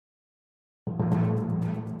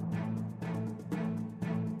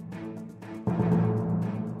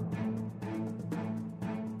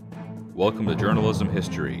Welcome to Journalism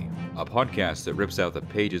History, a podcast that rips out the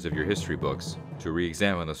pages of your history books to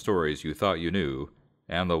re-examine the stories you thought you knew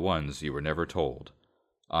and the ones you were never told.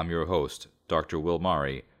 I'm your host, Dr. Will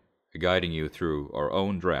Mari, guiding you through our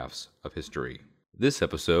own drafts of history. This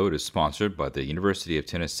episode is sponsored by the University of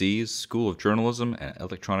Tennessee's School of Journalism and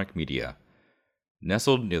Electronic Media.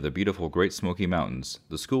 Nestled near the beautiful Great Smoky Mountains,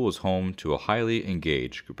 the school is home to a highly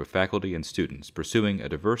engaged group of faculty and students pursuing a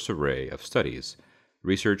diverse array of studies,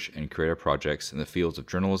 research, and creative projects in the fields of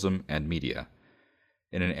journalism and media.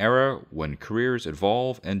 In an era when careers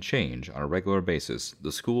evolve and change on a regular basis,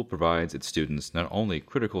 the school provides its students not only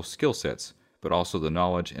critical skill sets, but also the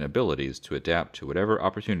knowledge and abilities to adapt to whatever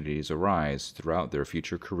opportunities arise throughout their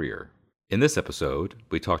future career. In this episode,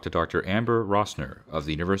 we talk to Dr. Amber Rossner of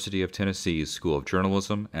the University of Tennessee's School of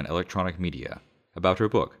Journalism and Electronic Media about her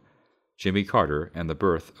book, Jimmy Carter and the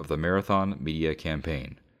Birth of the Marathon Media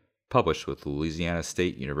Campaign, published with Louisiana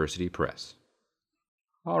State University Press.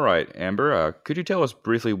 All right, Amber, could you tell us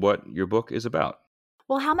briefly what your book is about?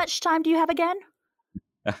 Well, how much time do you have again?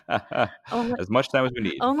 As much time as we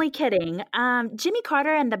need. Only kidding. Jimmy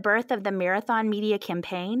Carter and the Birth of the Marathon Media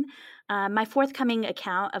Campaign, my forthcoming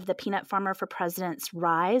account of the peanut farmer for president's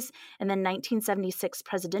rise in the 1976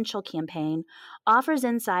 presidential campaign, offers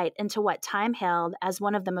insight into what time hailed as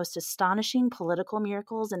one of the most astonishing political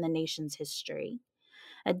miracles in the nation's history.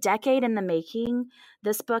 A decade in the making,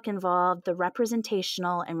 this book involved the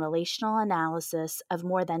representational and relational analysis of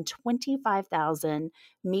more than 25,000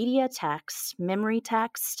 media texts, memory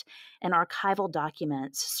text, and archival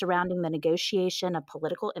documents surrounding the negotiation of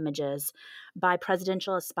political images by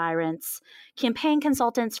presidential aspirants, campaign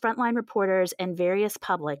consultants, frontline reporters, and various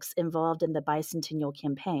publics involved in the bicentennial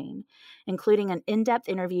campaign, including an in-depth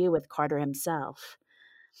interview with Carter himself.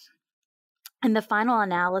 In the final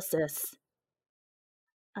analysis,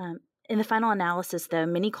 though,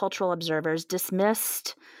 many cultural observers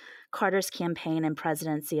dismissed Carter's campaign and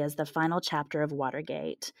presidency as the final chapter of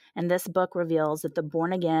Watergate, and this book reveals that the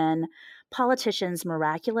born-again politician's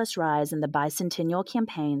miraculous rise in the bicentennial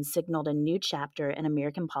campaign signaled a new chapter in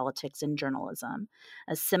American politics and journalism,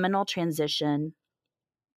 a seminal transition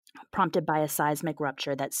prompted by a seismic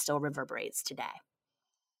rupture that still reverberates today.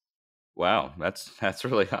 Wow, that's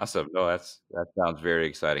really awesome. No, that sounds very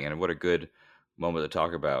exciting, and what a good moment to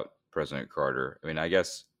talk about President Carter. I mean, I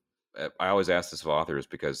guess I always ask this of authors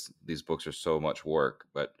because these books are so much work,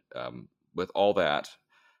 but with all that,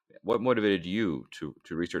 what motivated you to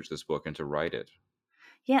research this book and to write it?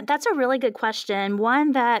 Yeah, that's a really good question.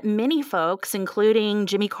 One that many folks, including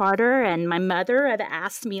Jimmy Carter and my mother, have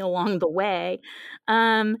asked me along the way.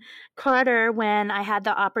 Carter, when I had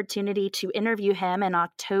the opportunity to interview him in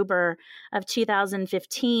October of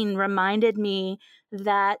 2015, reminded me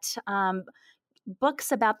that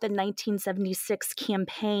books about the 1976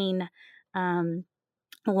 campaign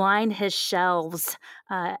line his shelves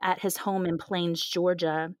at his home in Plains,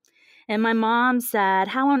 Georgia. And my mom said,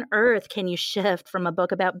 how on earth can you shift from a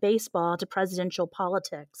book about baseball to presidential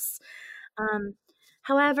politics?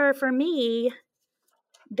 However, for me,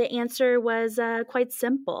 the answer was quite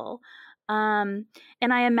simple. And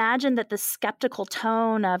I imagine that the skeptical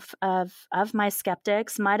tone of my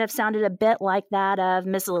skeptics might have sounded a bit like that of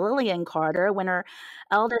Miss Lillian Carter when her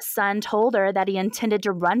eldest son told her that he intended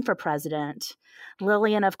to run for president.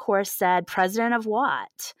 Lillian, of course, said, "President of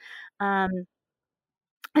what?" And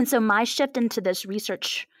so my shift into this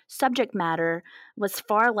research subject matter was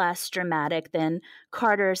far less dramatic than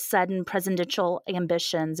Carter's sudden presidential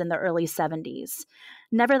ambitions in the early 70s.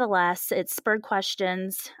 Nevertheless, it spurred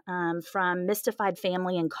questions from mystified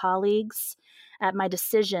family and colleagues at my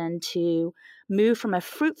decision to move from a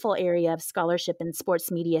fruitful area of scholarship in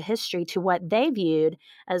sports media history to what they viewed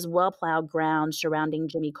as well-plowed ground surrounding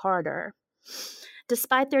Jimmy Carter.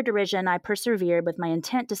 Despite their derision, I persevered with my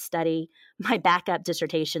intent to study my backup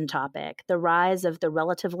dissertation topic, the rise of the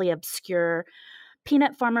relatively obscure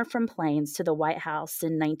peanut farmer from Plains to the White House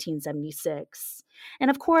in 1976. And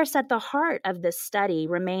of course, at the heart of this study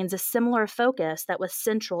remains a similar focus that was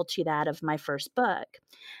central to that of my first book,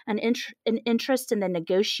 an interest in the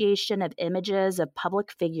negotiation of images of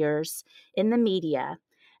public figures in the media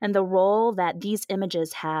and the role that these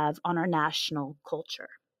images have on our national culture.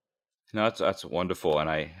 No, that's wonderful, and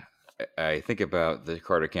I think about the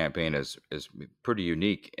Carter campaign as pretty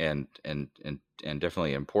unique and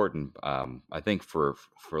definitely important. I think for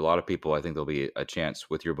a lot of people, I think there'll be a chance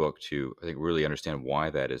with your book to really understand why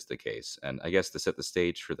that is the case. And I guess to set the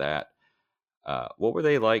stage for that, what were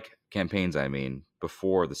they like campaigns? I mean,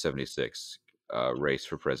 before the '76 race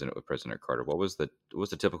for president with President Carter, what was the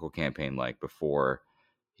typical campaign like before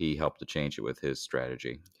he helped to change it with his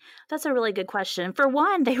strategy? That's a really good question. For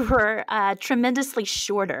one, they were tremendously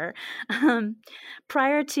shorter. Um,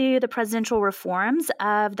 Prior to the presidential reforms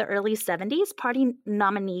of the early 70s, party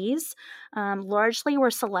nominees largely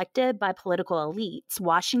were selected by political elites,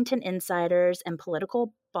 Washington insiders, and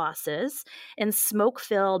political bosses in smoke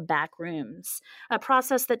filled back rooms, a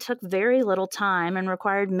process that took very little time and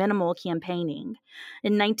required minimal campaigning.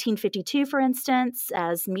 In 1952, for instance,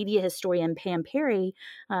 as media historian Pam Perry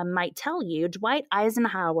might tell you, Dwight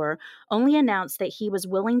Eisenhower only announced that he was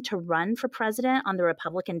willing to run for president on the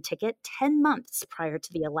Republican ticket 10 months prior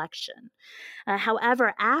to the election.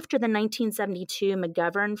 However, after the 1972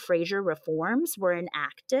 McGovern Fraser reforms were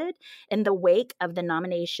enacted in the wake of the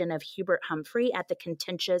nomination of Hubert Humphrey at the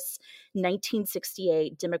contentious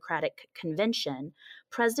 1968 Democratic Convention,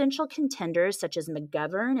 presidential contenders such as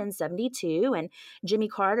McGovern in 72 and Jimmy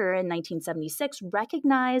Carter in 1976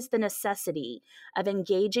 recognized the necessity of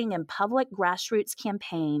engaging in public grassroots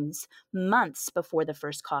campaigns months before the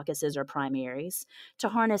first caucuses or primaries to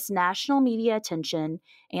harness national media attention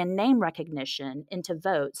and name recognition into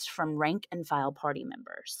votes from rank and file party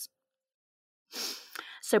members.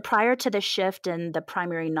 So prior to the shift in the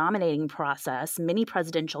primary nominating process, many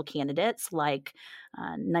presidential candidates, like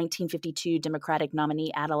 1952 Democratic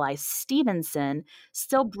nominee Adlai Stevenson,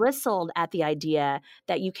 still bristled at the idea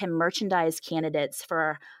that you can merchandise candidates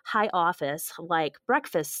for high office like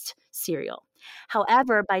breakfast cereal.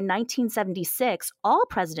 However, by 1976, all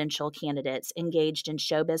presidential candidates engaged in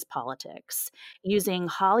showbiz politics, using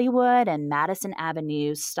Hollywood and Madison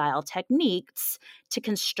Avenue style techniques to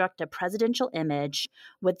construct a presidential image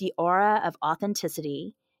with the aura of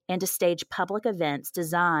authenticity and to stage public events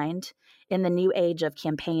designed in the new age of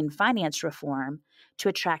campaign finance reform to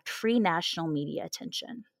attract free national media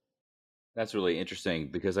attention. That's really interesting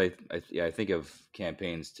because I think of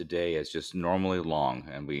campaigns today as just normally long,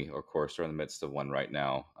 and we of course are in the midst of one right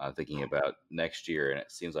now, thinking about next year, and it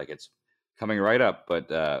seems like it's coming right up. But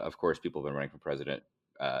of course, people have been running for president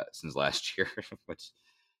since last year, which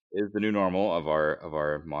is the new normal of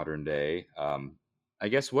our modern day. I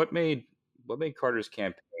guess what made Carter's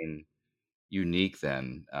campaign unique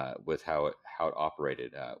then, with how it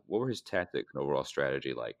operated? What were his tactics and overall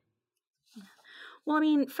strategy like? Well, I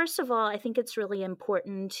mean, first of all, I think it's really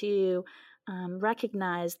important to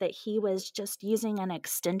recognize that he was just using an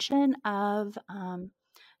extension of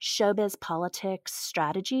showbiz politics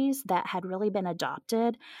strategies that had really been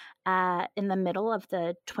adopted in the middle of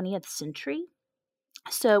the 20th century.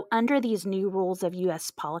 So, under these new rules of U.S.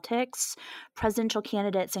 politics, presidential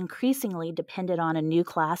candidates increasingly depended on a new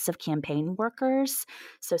class of campaign workers,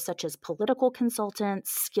 so such as political consultants,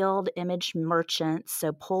 skilled image merchants,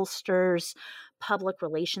 so pollsters, public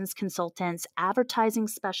relations consultants, advertising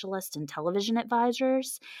specialists, and television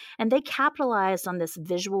advisors. And they capitalized on this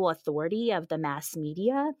visual authority of the mass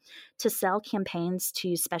media to sell campaigns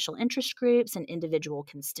to special interest groups and individual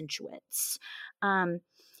constituents. Um,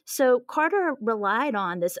 so Carter relied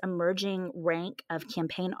on this emerging rank of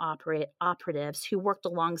campaign operatives who worked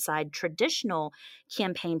alongside traditional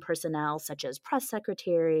campaign personnel, such as press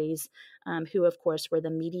secretaries, who, of course, were the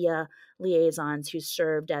media liaisons who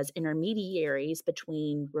served as intermediaries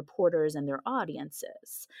between reporters and their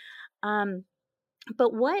audiences. Um,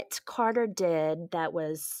 but what Carter did that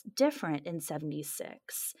was different in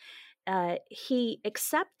 76, he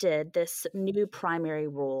accepted this new primary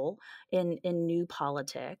rule in new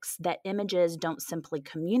politics that images don't simply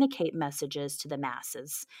communicate messages to the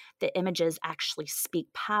masses, that images actually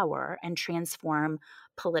speak power and transform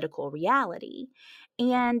political reality.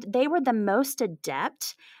 And they were the most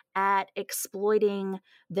adept at exploiting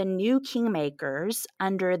the new kingmakers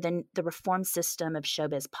under the reform system of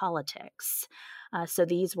showbiz politics. So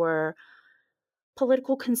these were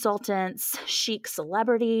political consultants, chic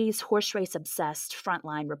celebrities, horse race obsessed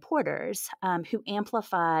frontline reporters who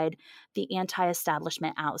amplified the anti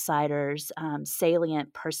establishment outsiders'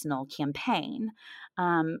 salient personal campaign.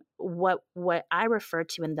 What I refer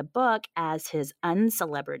to in the book as his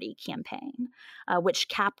uncelebrity campaign, which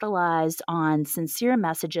capitalized on sincere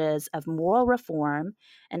messages of moral reform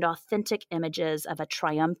and authentic images of a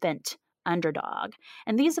triumphant underdog.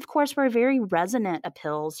 And these, of course, were very resonant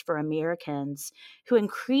appeals for Americans who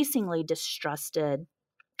increasingly distrusted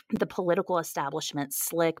the political establishment's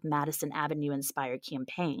slick Madison Avenue inspired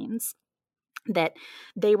campaigns that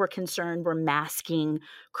they were concerned were masking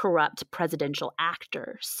corrupt presidential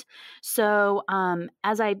actors. So,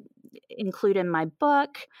 as I include in my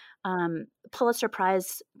book, Pulitzer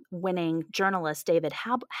Prize winning journalist David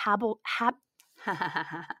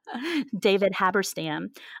David Haberstam,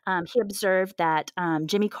 he observed that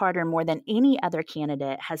Jimmy Carter, more than any other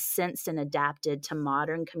candidate, has sensed and adapted to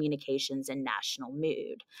modern communications and national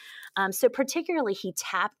mood. So, particularly, he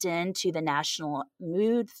tapped into the national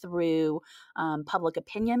mood through public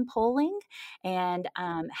opinion polling and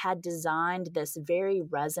had designed this very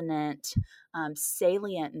resonant,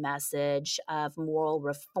 salient message of moral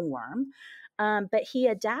reform. But he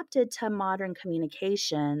adapted to modern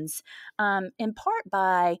communications in part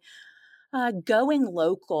by going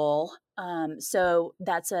local. So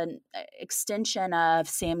that's an extension of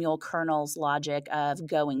Samuel Colonel's logic of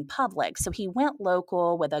going public. So he went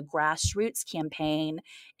local with a grassroots campaign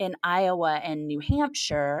in Iowa and New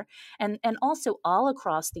Hampshire, and also all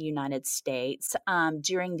across the United States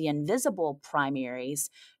during the invisible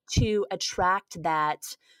primaries to attract that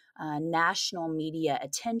national media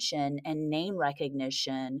attention and name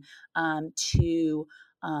recognition to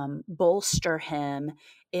bolster him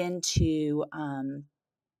into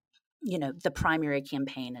the primary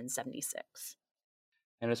campaign in 76.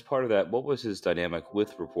 And as part of that, what was his dynamic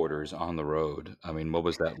with reporters on the road? I mean, what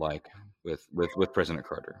was that like with President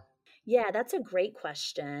Carter? Yeah, that's a great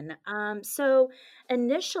question. So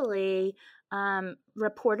initially,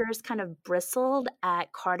 reporters kind of bristled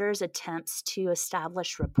at Carter's attempts to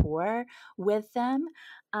establish rapport with them,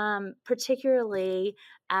 particularly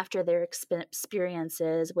after their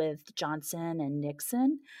experiences with Johnson and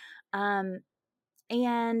Nixon. Um,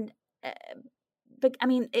 and uh, but I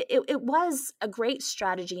mean, it was a great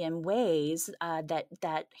strategy in ways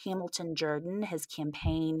that Hamilton Jordan, his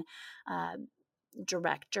campaign uh,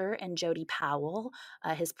 director, and Jody Powell,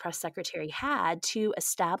 his press secretary, had to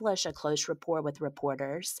establish a close rapport with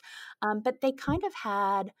reporters. But they kind of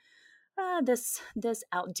had this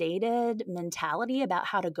outdated mentality about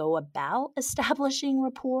how to go about establishing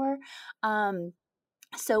rapport.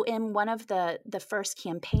 So in one of the first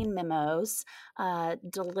campaign memos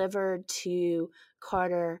delivered to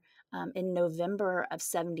Carter in November of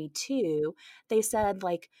 72, they said,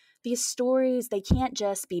 like, these stories, they can't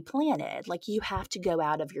just be planted. Like, you have to go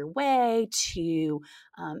out of your way to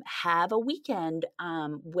have a weekend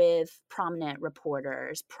with prominent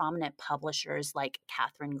reporters, prominent publishers like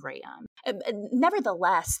Katharine Graham.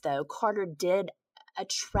 Nevertheless, though, Carter did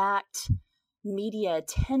attract media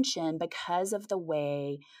attention because of the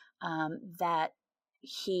way that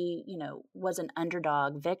he, was an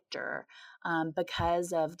underdog victor,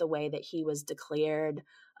 because of the way that he was declared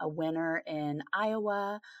a winner in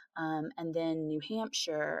Iowa and then New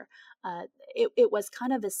Hampshire. It was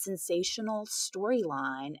kind of a sensational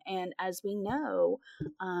storyline, and as we know,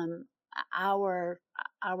 our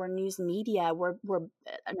our news media, we're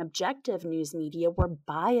an objective news media, we're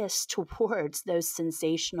biased towards those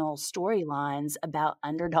sensational storylines about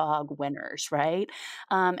underdog winners, right?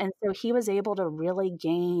 And so he was able to really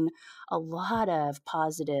gain a lot of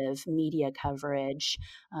positive media coverage,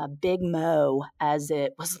 Big Mo, as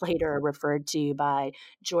it was later referred to by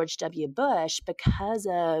George W. Bush, because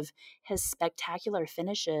of his spectacular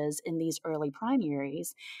finishes in these early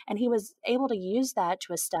primaries. And he was able to use that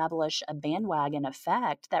to establish a bandwagon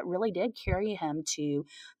effect that really did carry him to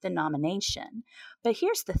the nomination. But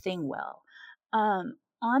here's the thing, Will.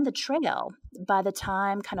 On the trail, by the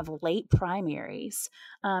time kind of late primaries,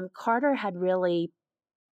 Carter had really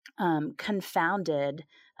confounded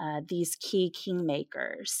these key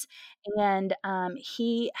kingmakers. And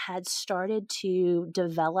he had started to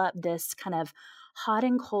develop this kind of hot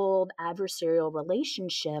and cold adversarial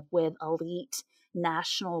relationship with elite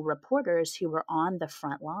national reporters who were on the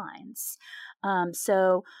front lines.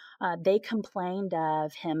 So they complained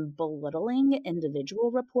of him belittling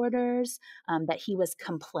individual reporters, that he was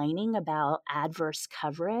complaining about adverse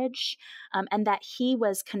coverage, and that he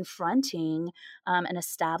was confronting an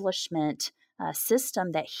establishment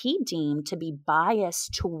system that he deemed to be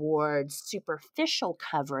biased towards superficial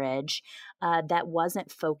coverage that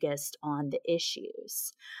wasn't focused on the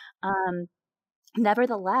issues. Um,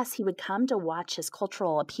 Nevertheless, he would come to watch his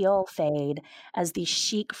cultural appeal fade as these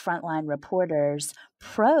chic frontline reporters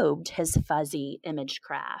probed his fuzzy image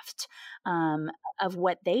craft um, of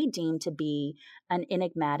what they deemed to be an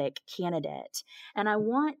enigmatic candidate. And I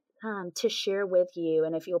want to share with you,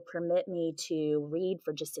 and if you'll permit me to read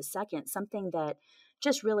for just a second, something that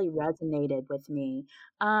just really resonated with me.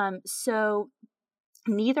 So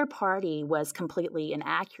neither party was completely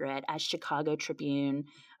inaccurate, as Chicago Tribune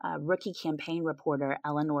rookie campaign reporter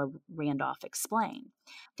Eleanor Randolph explain.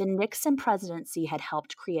 The Nixon presidency had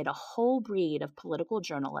helped create a whole breed of political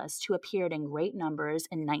journalists who appeared in great numbers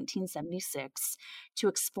in 1976 to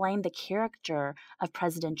explain the character of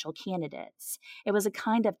presidential candidates. It was a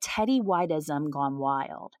kind of Teddy Whiteism gone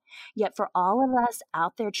wild. Yet for all of us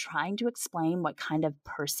out there trying to explain what kind of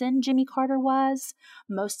person Jimmy Carter was,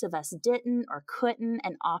 most of us didn't or couldn't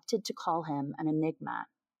and opted to call him an enigma.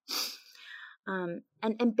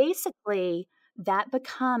 And basically, that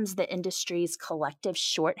becomes the industry's collective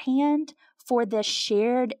shorthand for the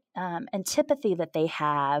shared antipathy that they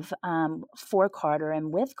have for Carter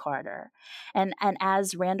and with Carter. And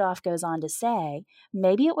as Randolph goes on to say,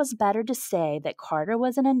 maybe it was better to say that Carter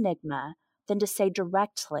was an enigma than to say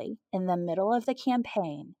directly in the middle of the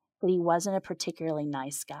campaign that he wasn't a particularly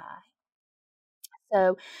nice guy.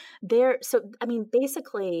 So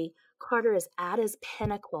basically, Carter is at his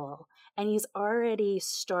pinnacle, and he's already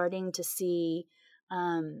starting to see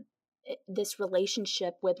this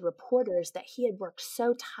relationship with reporters that he had worked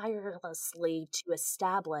so tirelessly to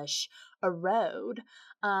establish erode,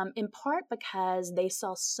 in part because they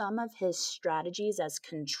saw some of his strategies as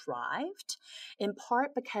contrived, in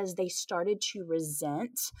part because they started to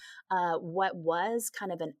resent what was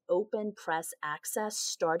kind of an open press access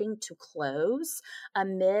starting to close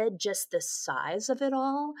amid just the size of it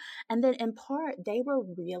all. And then in part, they were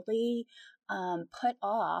really put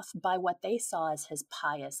off by what they saw as his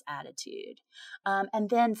pious attitude. And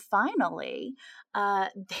then finally,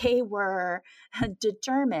 they were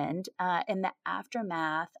determined in the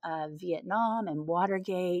aftermath of Vietnam and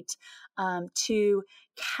Watergate to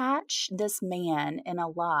catch this man in a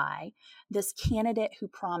lie, this candidate who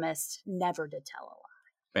promised never to tell a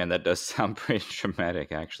lie. Man, that does sound pretty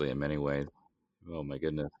dramatic, actually, in many ways. Oh my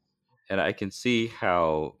goodness! And I can see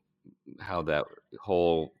how that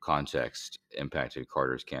whole context impacted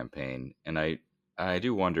Carter's campaign, and I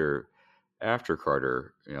do wonder, after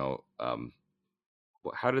Carter,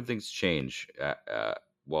 how did things change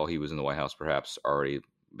while he was in the White House? Perhaps already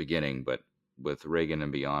beginning, but with Reagan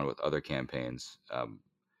and beyond, with other campaigns.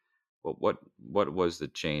 What was the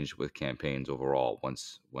change with campaigns overall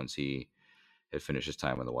once he had finished his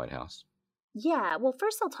time in the White House? Yeah, well,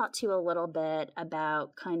 first I'll talk to you a little bit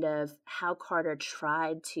about kind of how Carter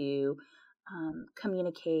tried to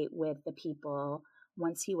communicate with the people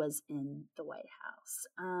once he was in the White House.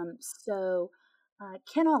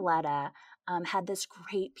 Ken Auletta had this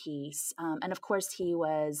great piece, and of course he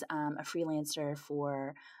was a freelancer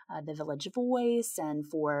for the Village Voice and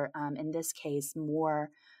for, in this case, more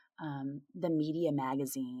the Media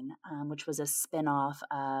Magazine, which was a spinoff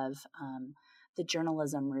of the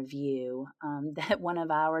Journalism Review that one of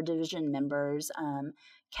our division members,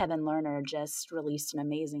 Kevin Lerner, just released an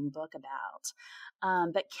amazing book about.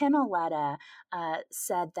 But Ken Auletta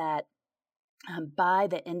said that by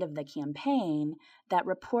the end of the campaign, that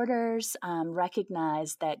reporters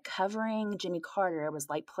recognized that covering Jimmy Carter was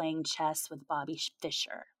like playing chess with Bobby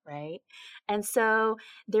Fischer, right? And so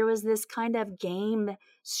there was this kind of game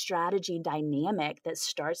strategy dynamic that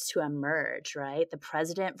starts to emerge, right? The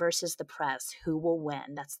president versus the press, who will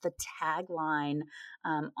win? That's the tagline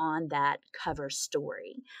on that cover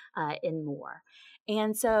story in More.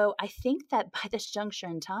 And so I think that by this juncture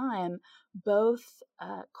in time, both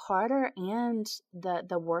Carter and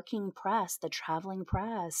the working press, the traveling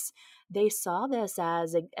press, they saw this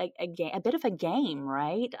as a bit of a game,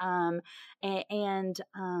 right?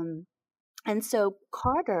 And so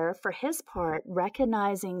Carter, for his part,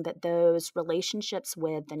 recognizing that those relationships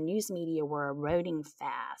with the news media were eroding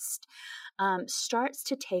fast, starts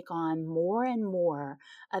to take on more and more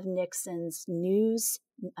of Nixon's news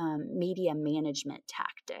media management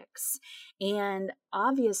tactics. And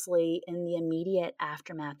obviously, in the immediate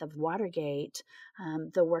aftermath of Watergate,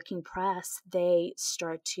 the working press, they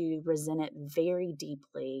start to resent it very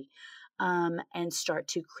deeply. And start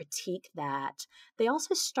to critique that. They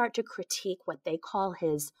also start to critique what they call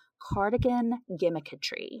his cardigan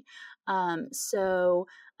gimmickry.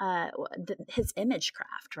 His image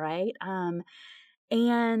craft, right?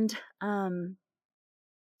 And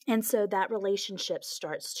so that relationship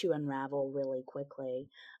starts to unravel really quickly.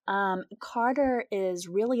 Carter is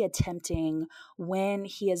really attempting, when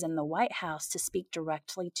he is in the White House, to speak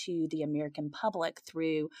directly to the American public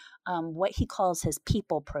through what he calls his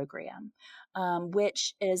People program,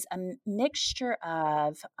 which is a mixture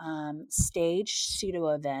of staged pseudo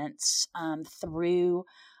events through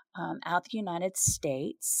out the United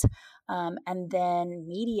States, and then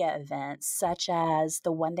media events such as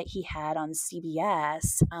the one that he had on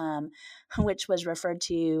CBS, which was referred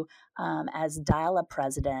to as Dial-Up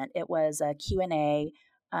President. It was a Q&A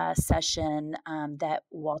session that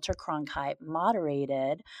Walter Cronkite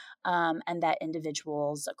moderated, and that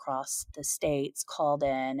individuals across the states called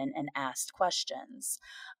in and asked questions.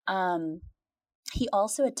 He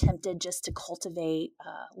also attempted just to cultivate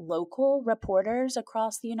local reporters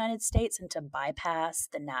across the United States and to bypass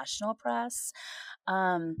the national press.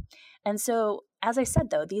 Um, and so, as I said,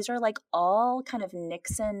 though, these are like all kind of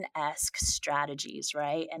Nixon-esque strategies,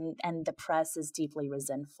 right? And the press is deeply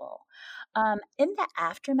resentful. In the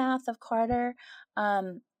aftermath of Carter,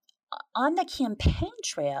 um, on the campaign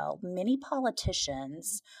trail, many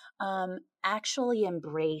politicians actually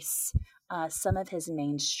embrace some of his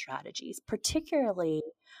main strategies, particularly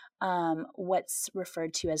what's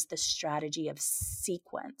referred to as the strategy of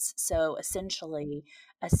sequence. So essentially,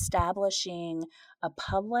 establishing a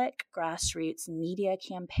public grassroots media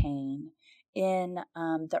campaign in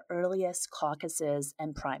the earliest caucuses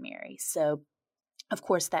and primaries. So of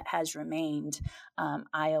course, that has remained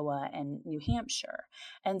Iowa and New Hampshire.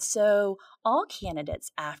 And so all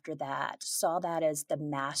candidates after that saw that as the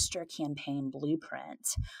master campaign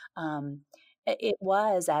blueprint. It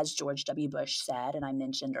was, as George W. Bush said, and I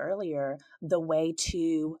mentioned earlier, the way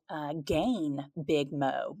to gain big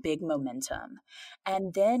momentum.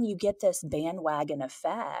 And then you get this bandwagon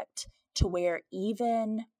effect to where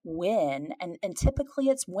even when, and typically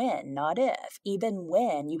it's when, not if, even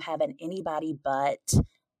when you have an anybody but,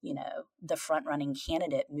 the front running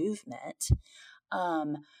candidate movement,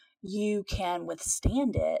 you can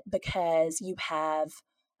withstand it because you have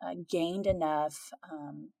gained enough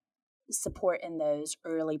support in those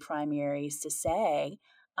early primaries to say,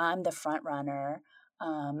 I'm the front runner.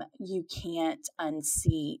 You can't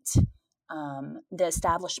unseat. The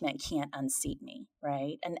establishment can't unseat me,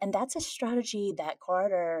 right? And that's a strategy that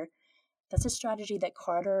Carter. That's a strategy that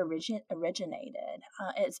Carter originated.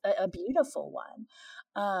 It's a beautiful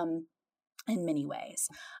one, in many ways.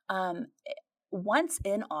 Once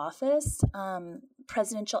in office,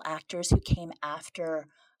 presidential actors who came after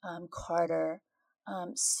Carter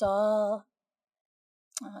saw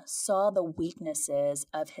the weaknesses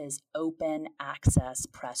of his open access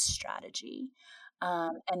press strategy.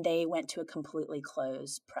 And they went to a completely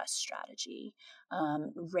closed press strategy.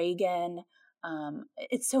 Reagan,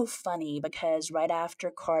 it's so funny because right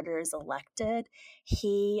after Carter is elected,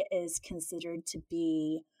 he is considered to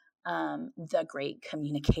be the great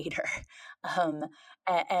communicator. Um,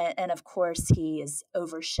 and of course, he is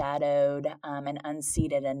overshadowed and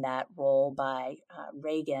unseated in that role by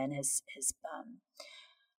Reagan, his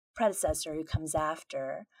predecessor who comes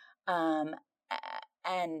after. Um,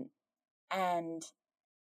 and and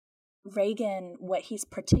Reagan, what he's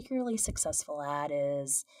particularly successful at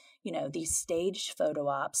is, these staged photo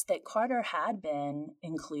ops that Carter had been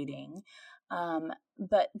including,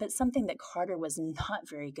 but something that Carter was not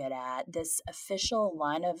very good at, this official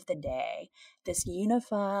line of the day, this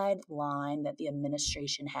unified line that the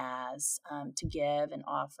administration has to give and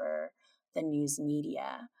offer the news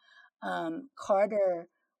media. Carter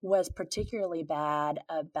was particularly bad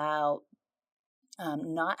about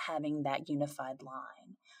not having that unified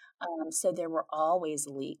line. So there were always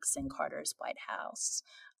leaks in Carter's White House.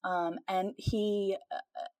 And he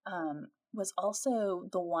was also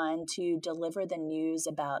the one to deliver the news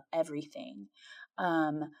about everything,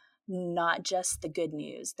 not just the good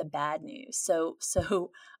news, the bad news. So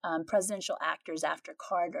presidential actors after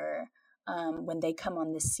Carter, when they come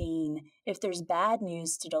on the scene, if there's bad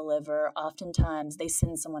news to deliver, oftentimes they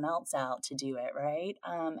send someone else out to do it, right?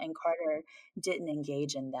 And Carter didn't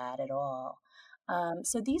engage in that at all.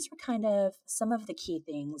 So these were kind of some of the key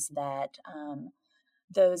things that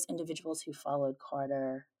those individuals who followed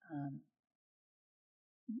Carter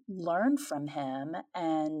learned from him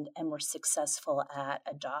and were successful at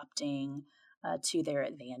adopting to their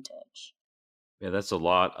advantage. Yeah, that's a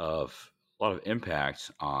lot of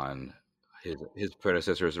impact on his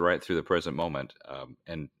predecessors right through the present moment.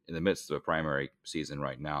 And in the midst of a primary season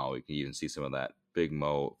right now, you can even see some of that big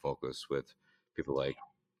Mo focus with people like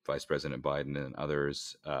Vice President Biden and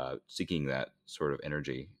others seeking that sort of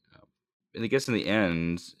energy. And I guess in the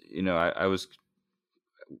end, I was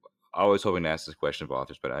always hoping to ask this question of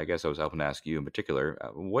authors, but I guess I was hoping to ask you in particular,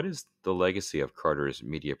 what is the legacy of Carter's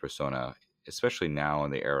media persona, especially now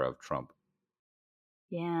in the era of Trump?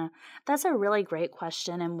 Yeah, that's a really great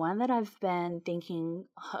question and one that I've been thinking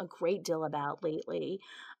a great deal about lately.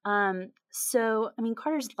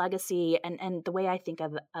 Carter's legacy and the way I think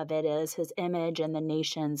of it is his image and the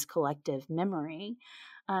nation's collective memory.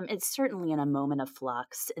 It's certainly in a moment of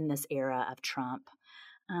flux in this era of Trump.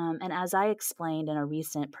 And as I explained in a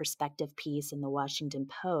recent perspective piece in the Washington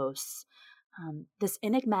Post, this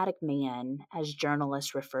enigmatic man, as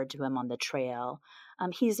journalists referred to him on the trail,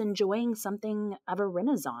 he's enjoying something of a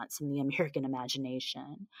renaissance in the American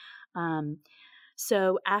imagination. Um,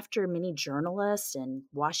 so, after many journalists and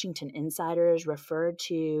Washington insiders referred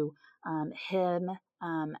to him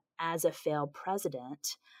as a failed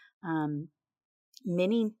president, um,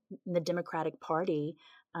 many in the Democratic Party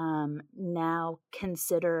now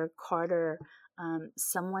consider Carter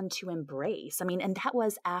someone to embrace. I mean, and that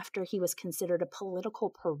was after he was considered a political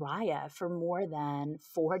pariah for more than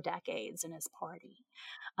 4 decades in his party.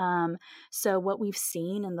 Um, so, what we've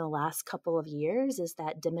seen in the last couple of years is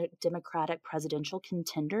that Democratic presidential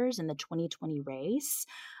contenders in the 2020 race,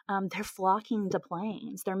 they're flocking to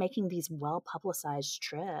Plains. They're making these well publicized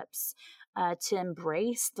trips to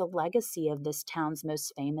embrace the legacy of this town's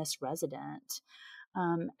most famous resident.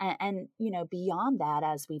 Beyond that,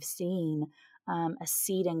 as we've seen, a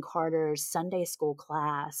seat in Carter's Sunday school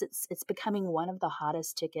class, it's becoming one of the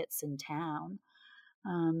hottest tickets in town.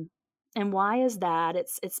 And why is that?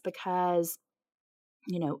 It's because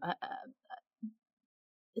you know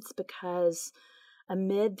it's because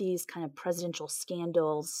amid these kind of presidential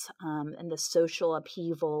scandals and the social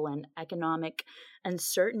upheaval and economic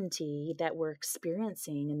uncertainty that we're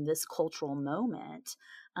experiencing in this cultural moment,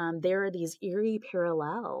 there are these eerie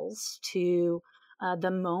parallels to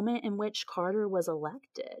the moment in which Carter was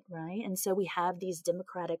elected, right? And so we have these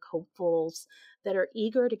Democratic hopefuls that are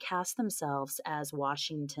eager to cast themselves as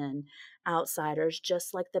Washington outsiders,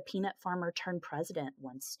 just like the peanut farmer turned president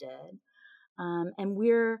once did. And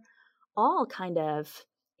we're all kind of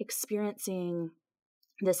experiencing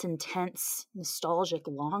this intense nostalgic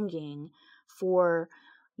longing for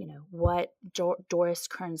what Doris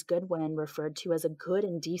Kearns Goodwin referred to as a good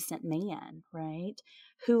and decent man, right,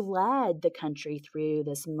 who led the country through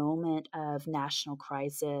this moment of national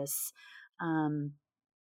crisis. And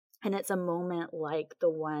it's a moment like the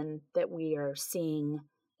one that we are seeing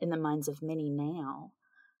in the minds of many now.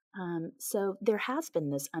 So there has been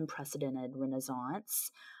this unprecedented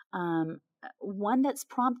renaissance, one that's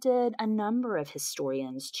prompted a number of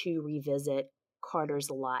historians to revisit Carter's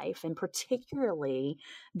life, and particularly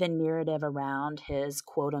the narrative around his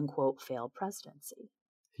quote unquote failed presidency.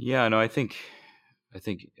 Yeah, no, I think at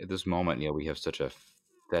this moment, we have such a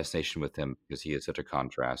fascination with him because he is such a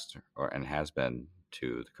contrast, and has been,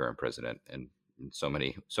 to the current president in so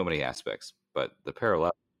many aspects. But the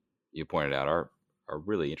parallel you pointed out are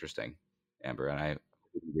really interesting, Amber, and I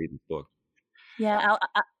read this book. Yeah,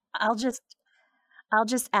 I'll just I'll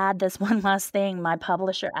just add this one last thing. My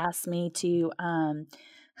publisher asked me to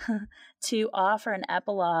to offer an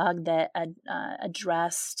epilogue that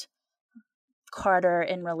addressed Carter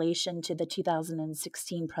in relation to the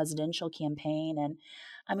 2016 presidential campaign. And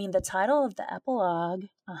I mean, the title of the epilogue,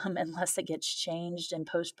 unless it gets changed in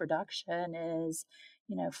post production, is,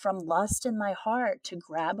 From Lust in My Heart to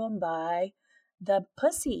Grab 'em by the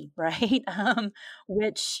Pussy, right?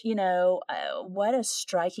 Which, what a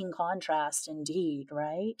striking contrast indeed,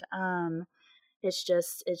 right? It's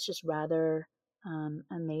just rather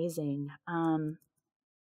amazing.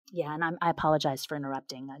 Yeah, and I apologize for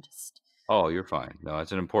interrupting. I just. Oh, you're fine. No,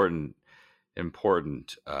 it's an important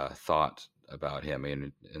thought about him.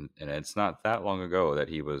 And it's not that long ago that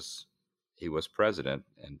he was president,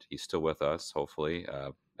 and he's still with us, hopefully,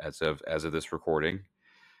 as of this recording.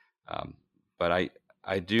 Um, but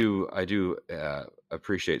I do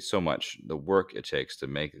appreciate so much the work it takes to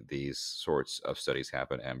make these sorts of studies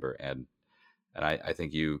happen, Amber, and I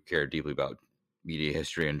think you care deeply about media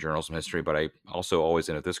history and journalism history. But I also always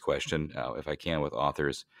end with this question, if I can, with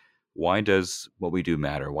authors: why does what we do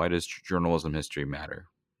matter? Why does journalism history matter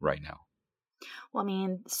right now? Well, I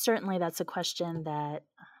mean, certainly that's a question that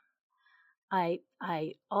I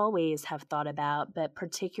always have thought about, but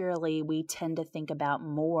particularly we tend to think about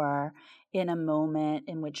more in a moment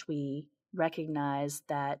in which we recognize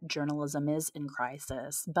that journalism is in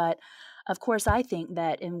crisis. But of course, I think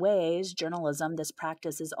that in ways, journalism, this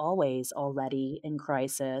practice, is always already in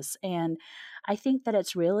crisis. And I think that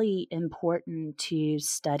it's really important to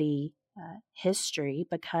study history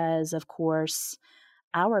because, of course,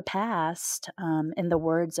 our past, in the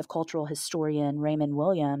words of cultural historian Raymond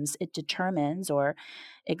Williams, it determines or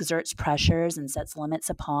exerts pressures and sets limits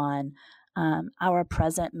upon our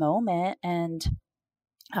present moment and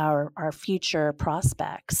our future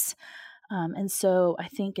prospects. And so I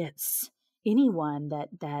think it's anyone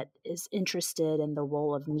that is interested in the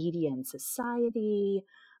role of media in society,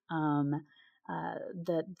 um,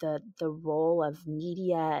 the role of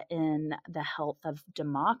media in the health of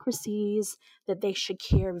democracies, that they should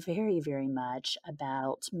care very, very much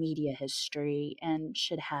about media history and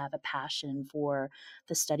should have a passion for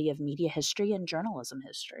the study of media history and journalism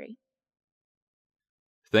history.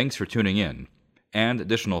 Thanks for tuning in, and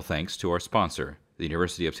additional thanks to our sponsor, the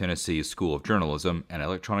University of Tennessee School of Journalism and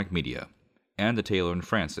Electronic Media, and to Taylor and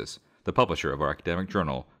Francis, the publisher of our academic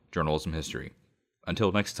journal, Journalism History.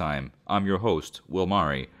 Until next time, I'm your host, Will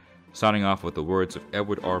Mari, signing off with the words of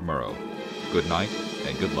Edward R. Murrow. Good night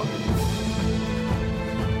and good luck.